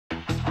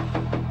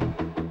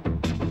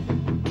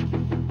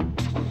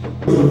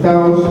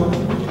Resultados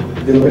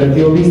del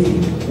operativo Misti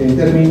en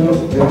términos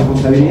de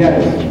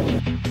responsabilidades.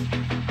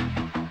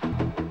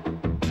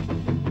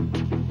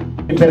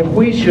 En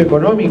perjuicio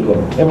económico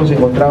hemos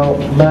encontrado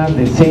más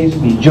de 6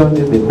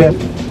 millones de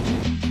pesos.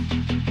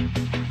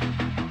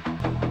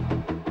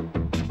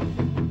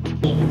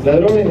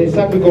 Ladrones de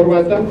saco y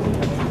corbata,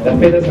 las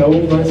penas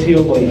aún no han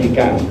sido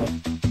modificadas.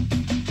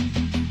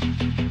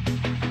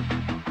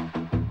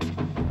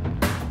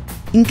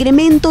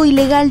 Incremento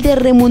ilegal de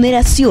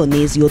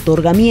remuneraciones y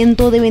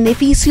otorgamiento de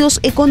beneficios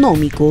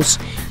económicos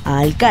a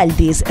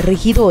alcaldes,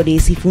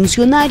 regidores y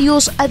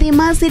funcionarios,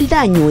 además del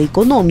daño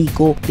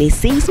económico de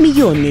 6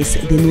 millones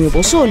de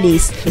nuevos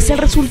soles, es el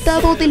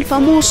resultado del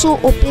famoso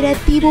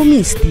Operativo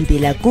Misti de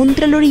la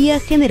Contraloría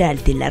General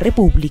de la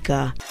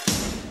República.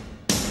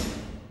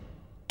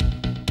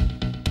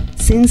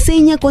 Se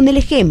enseña con el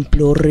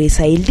ejemplo,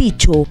 reza el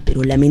dicho,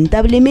 pero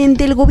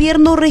lamentablemente el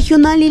gobierno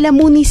regional y la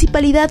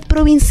municipalidad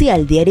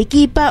provincial de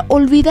Arequipa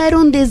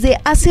olvidaron desde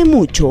hace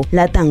mucho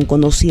la tan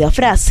conocida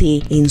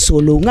frase: en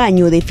solo un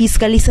año de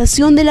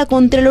fiscalización de la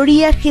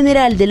Contraloría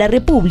General de la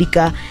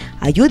República,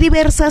 halló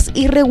diversas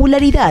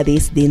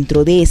irregularidades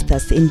dentro de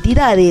estas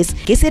entidades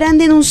que serán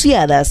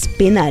denunciadas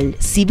penal,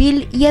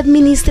 civil y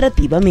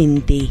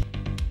administrativamente.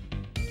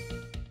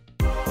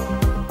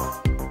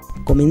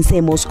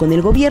 Comencemos con el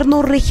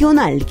gobierno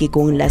regional, que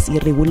con las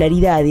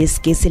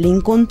irregularidades que se le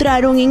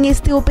encontraron en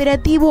este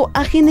operativo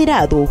ha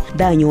generado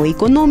daño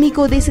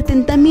económico de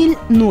 70.000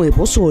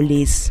 nuevos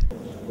soles.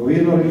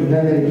 Gobierno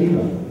regional de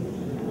Arequipa.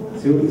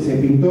 Se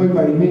pintó el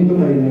pavimento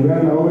para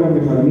inaugurar la obra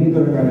de mejoramiento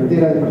de la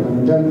carretera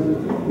departamental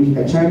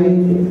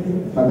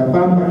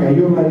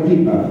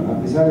Vizcachani-Patapampa-Cayoma-Arequipa, a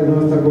pesar de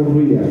no estar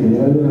concluida,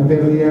 generando una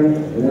pérdida,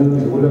 generando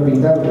que se vuelva a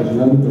pintar,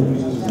 ocasionando un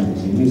perjuicio de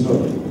 66.000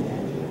 soles.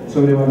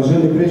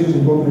 Sobrevaluación de precios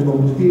en compra de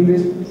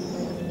combustibles,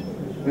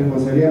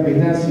 responsabilidad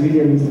penal, civil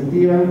y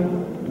administrativa,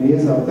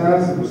 medidas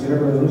adoptadas, se procederá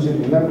con la denuncia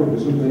penal por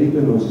presunto delito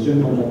de negociación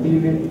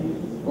incompatible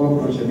o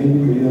aprovechamiento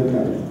indebido del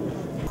cargo.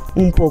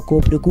 Un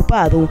poco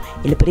preocupado,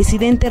 el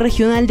presidente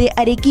regional de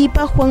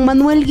Arequipa, Juan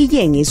Manuel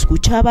Guillén,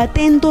 escuchaba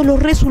atento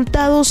los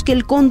resultados que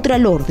el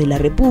Contralor de la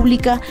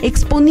República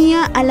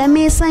exponía a la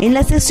mesa en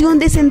la sesión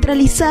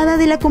descentralizada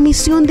de la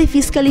Comisión de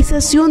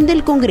Fiscalización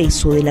del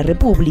Congreso de la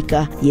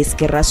República. Y es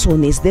que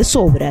razones de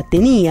sobra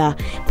tenía,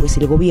 pues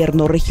el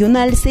gobierno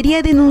regional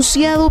sería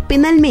denunciado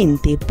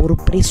penalmente por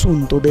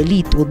presunto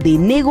delito de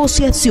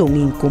negociación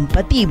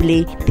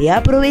incompatible, de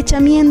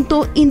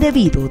aprovechamiento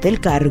indebido del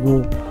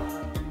cargo.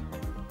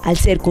 Al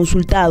ser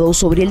consultado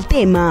sobre el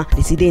tema, el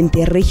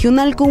presidente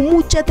regional con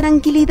mucha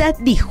tranquilidad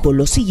dijo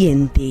lo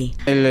siguiente.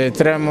 El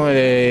tramo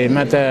de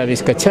Mata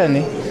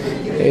Vizcachani,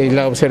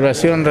 la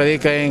observación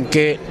radica en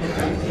que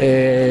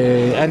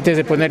antes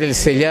de poner el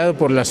sellado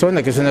por la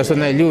zona, que es una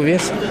zona de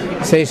lluvias,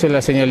 se hizo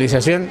la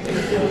señalización,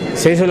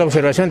 se hizo la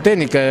observación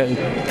técnica,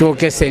 tuvo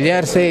que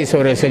sellarse y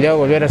sobre el sellado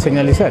volver a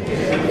señalizar.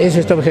 Eso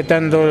está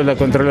objetando la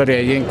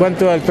Contraloría. Y en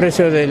cuanto al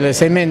precio del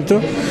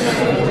cemento,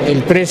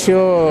 el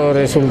precio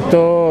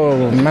resultó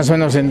más o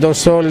menos en 2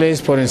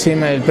 soles por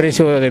encima del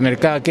precio de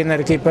mercado aquí en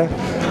Arequipa,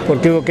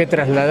 porque hubo que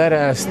trasladar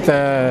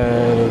hasta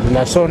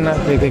la zona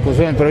de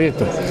ejecución del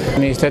proyecto.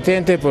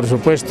 Administrativamente, por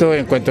supuesto,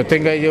 en cuanto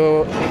tenga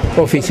yo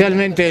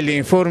oficialmente el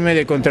informe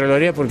de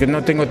Contraloría, porque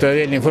no tengo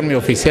todavía el informe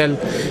oficial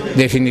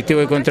definitivo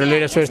de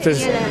Contraloría sobre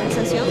estos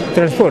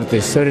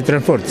transportes,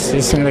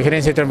 es en la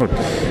gerencia de transporte.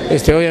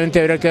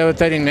 Obviamente habrá que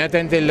adoptar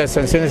inmediatamente las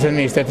sanciones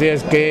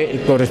administrativas que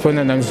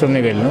correspondan a nuestro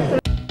nivel,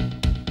 ¿no?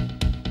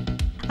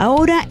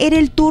 Ahora era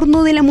el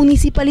turno de la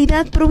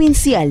Municipalidad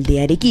Provincial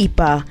de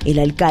Arequipa. El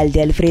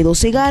alcalde Alfredo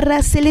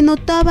Segarra se le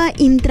notaba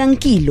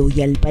intranquilo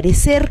y al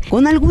parecer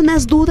con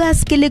algunas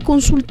dudas que le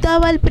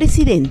consultaba al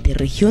presidente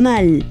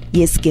regional.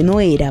 Y es que no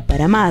era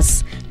para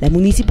más. La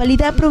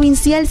Municipalidad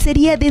Provincial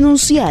sería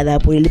denunciada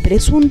por el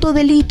presunto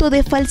delito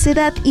de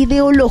falsedad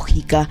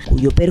ideológica,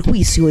 cuyo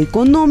perjuicio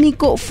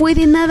económico fue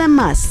de nada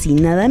más y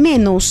nada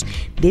menos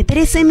de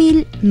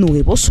 13.000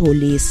 nuevos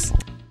soles.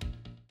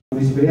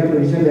 Municipalidad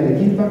Provincial de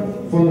Arequipa,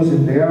 fondos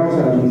entregados a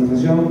la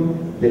administración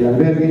del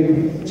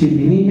albergue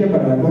Chilpinilla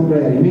para la compra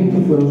de alimentos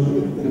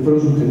que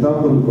fueron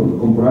sustentados con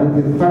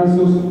comprobantes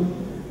falsos,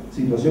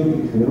 situación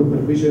que generó un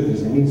perjuicio de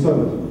 13.000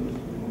 soles.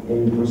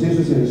 En el proceso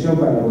de selección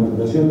para la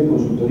contratación de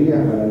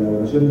consultorías para la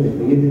elaboración del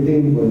expediente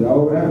técnico de la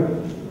obra,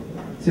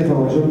 se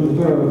favoreció al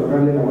tutor al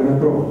otorgarle la buena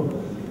prueba.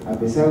 A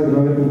pesar de no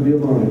haber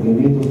cumplido con los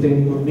requerimientos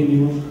técnicos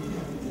mínimos,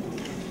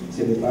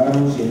 se le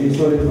pagaron 100.000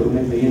 soles por un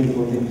expediente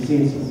con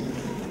deficiencias.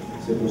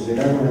 Se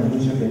procederá con la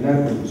denuncia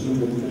penal por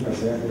presunto delito de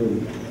falsedad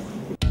jurídica.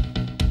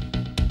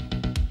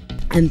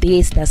 Ante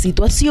esta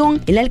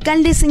situación, el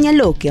alcalde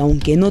señaló que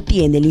aunque no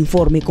tiene el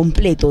informe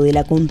completo de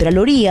la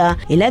Contraloría,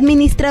 el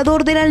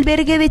administrador del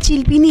albergue de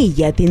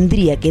Chilpinilla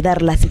tendría que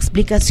dar las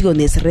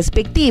explicaciones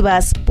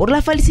respectivas por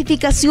la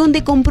falsificación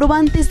de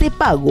comprobantes de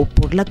pago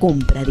por la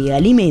compra de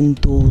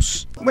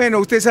alimentos. Bueno,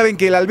 ustedes saben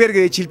que el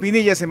albergue de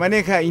Chilpinilla se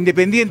maneja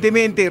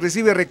independientemente,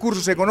 recibe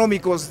recursos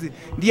económicos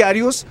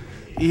diarios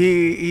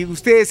y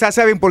ustedes ya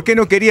saben por qué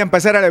no querían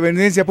pasar a la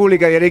beneficencia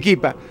pública de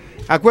Arequipa.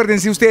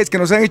 Acuérdense ustedes que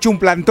nos han hecho un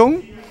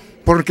plantón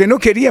porque no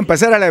querían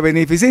pasar a la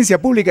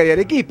beneficencia pública de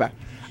Arequipa.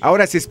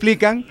 Ahora se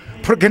explican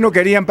por qué no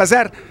querían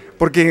pasar,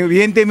 porque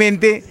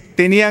evidentemente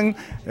tenían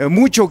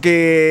mucho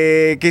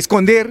que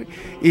esconder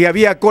y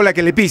había cola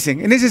que le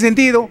pisen. En ese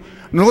sentido,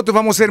 nosotros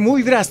vamos a ser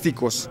muy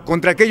drásticos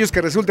contra aquellos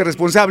que resulten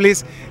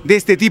responsables de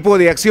este tipo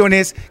de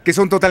acciones que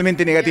son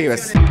totalmente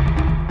negativas.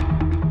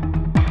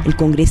 El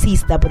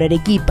congresista por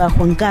Arequipa,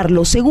 Juan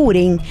Carlos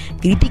Seguren,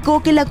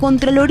 criticó que la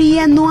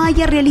Contraloría no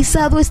haya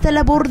realizado esta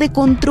labor de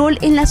control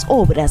en las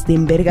obras de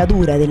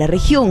envergadura de la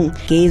región,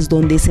 que es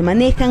donde se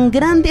manejan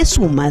grandes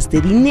sumas de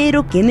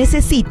dinero que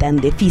necesitan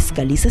de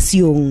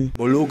fiscalización.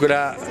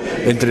 Involucra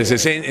entre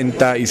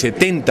 60 y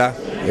 70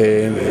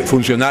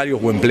 funcionarios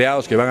o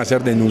empleados que van a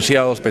ser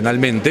denunciados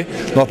penalmente.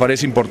 Nos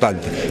parece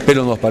importante,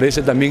 pero nos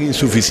parece también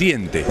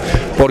insuficiente,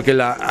 porque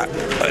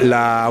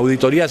la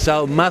auditoría ha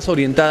estado más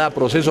orientada a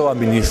procesos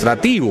administrativos,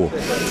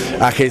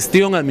 a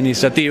gestión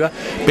administrativa,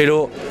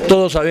 pero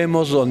todos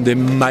sabemos donde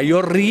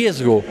mayor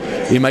riesgo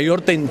y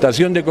mayor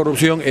tentación de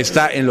corrupción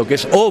está en lo que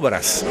es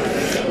obras.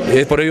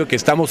 Es por ello que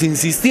estamos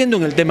insistiendo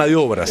en el tema de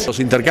obras. Los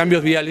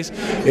intercambios viales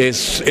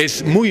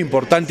es muy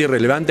importante y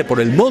relevante por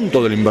el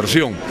monto de la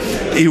inversión.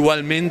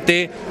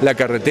 Igualmente la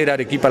carretera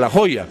Arequipa-La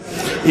Joya,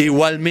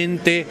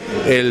 igualmente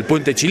el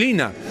puente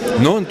Chilina,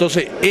 ¿no?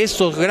 Entonces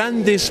estos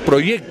grandes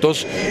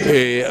proyectos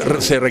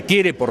se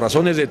requiere por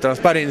razones de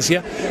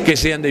transparencia que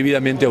sean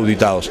debidamente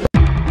auditados.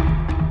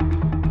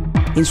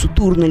 En su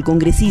turno, el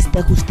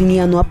congresista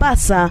Justiniano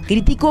Apaza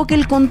criticó que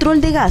el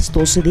control de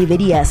gastos se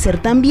debería hacer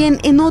también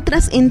en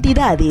otras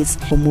entidades,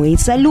 como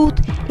E-Salud,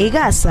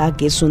 EGASA,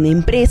 que son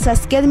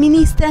empresas que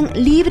administran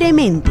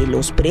libremente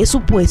los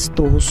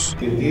presupuestos.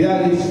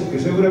 Entidades que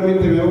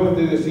seguramente me van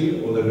a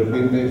decir, o de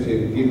repente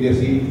se entiende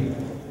así,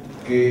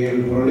 que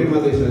el problema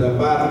de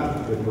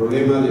SEDAPAR, el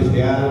problema de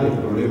SEAD, el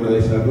problema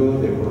de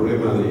Salud, el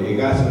problema de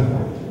EGASA,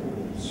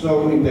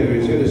 son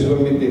intervenciones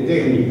solamente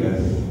técnicas,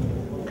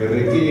 que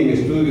requieren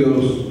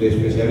estudios de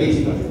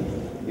especialistas.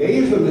 Y ahí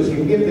es donde se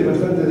invierte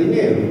bastante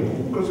dinero.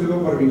 Un consejo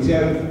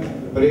provincial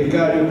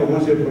precario como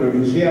es el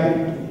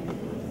provincial,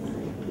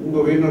 un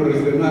gobierno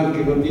regional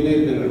que no tiene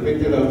de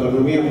repente la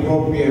autonomía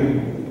propia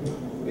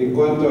en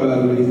cuanto a la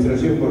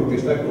administración porque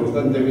está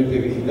constantemente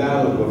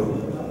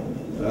vigilado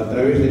a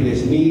través del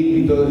SNIP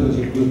y todas esas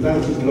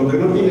circunstancias, lo que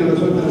no tienen las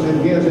otras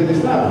entidades del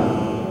Estado.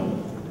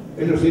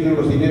 Ellos tienen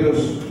los dineros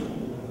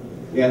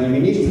que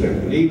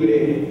administran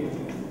libre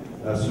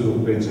a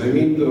su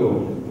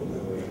pensamiento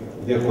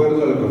de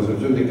acuerdo a la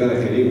concepción de cada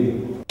gerente.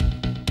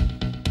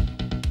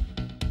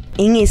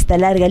 En esta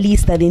larga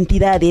lista de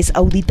entidades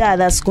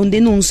auditadas con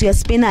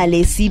denuncias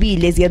penales,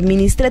 civiles y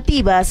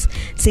administrativas,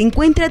 se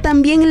encuentra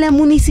también la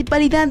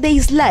Municipalidad de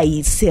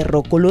Islay,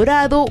 Cerro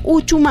Colorado,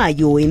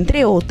 Uchumayo,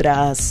 entre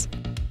otras.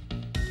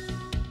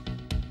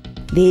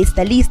 De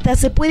esta lista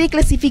se puede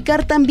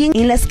clasificar también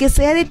en las que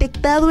se ha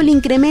detectado el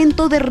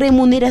incremento de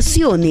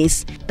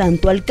remuneraciones,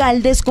 tanto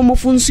alcaldes como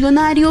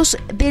funcionarios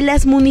de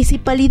las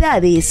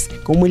municipalidades,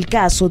 como el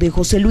caso de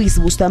José Luis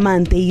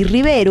Bustamante y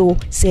Rivero,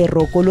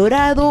 Cerro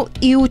Colorado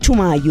y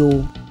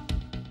Uchumayo.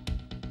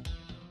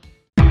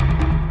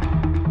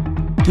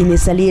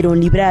 Quienes salieron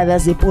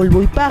libradas de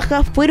polvo y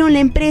paja fueron la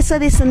empresa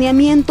de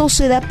saneamiento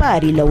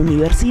SEDAPAR y la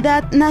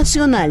Universidad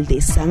Nacional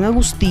de San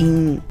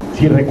Agustín.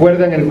 Si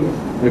recuerdan, en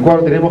el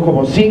cuadro tenemos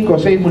como 5 o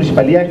 6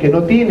 municipalidades que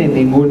no tienen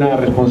ninguna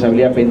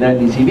responsabilidad penal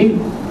ni civil,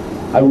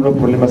 algunos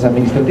problemas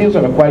administrativos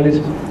a los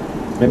cuales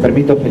me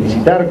permito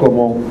felicitar,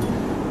 como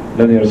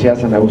la Universidad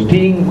de San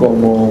Agustín,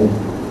 como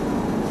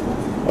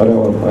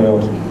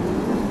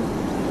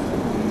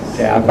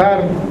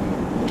SEDAPAR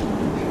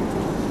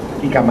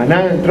y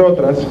Camaná, entre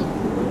otras,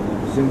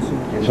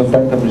 que son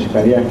tantas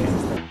municipalidades.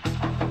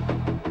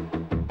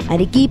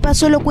 Arequipa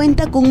solo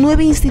cuenta con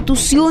 9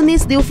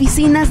 instituciones de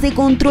oficinas de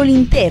control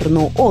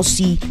interno,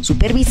 OSI,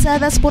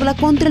 supervisadas por la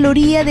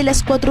Contraloría de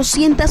las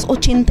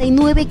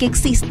 489 que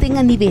existen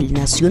a nivel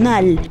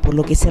nacional, por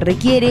lo que se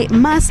requiere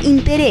más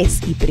interés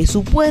y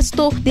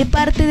presupuesto de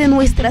parte de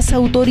nuestras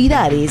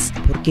autoridades,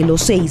 porque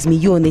los 6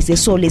 millones de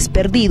soles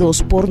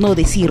perdidos, por no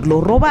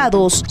decirlo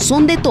robados,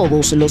 son de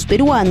todos los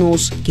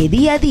peruanos que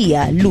día a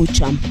día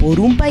luchan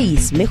por un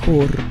país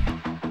mejor.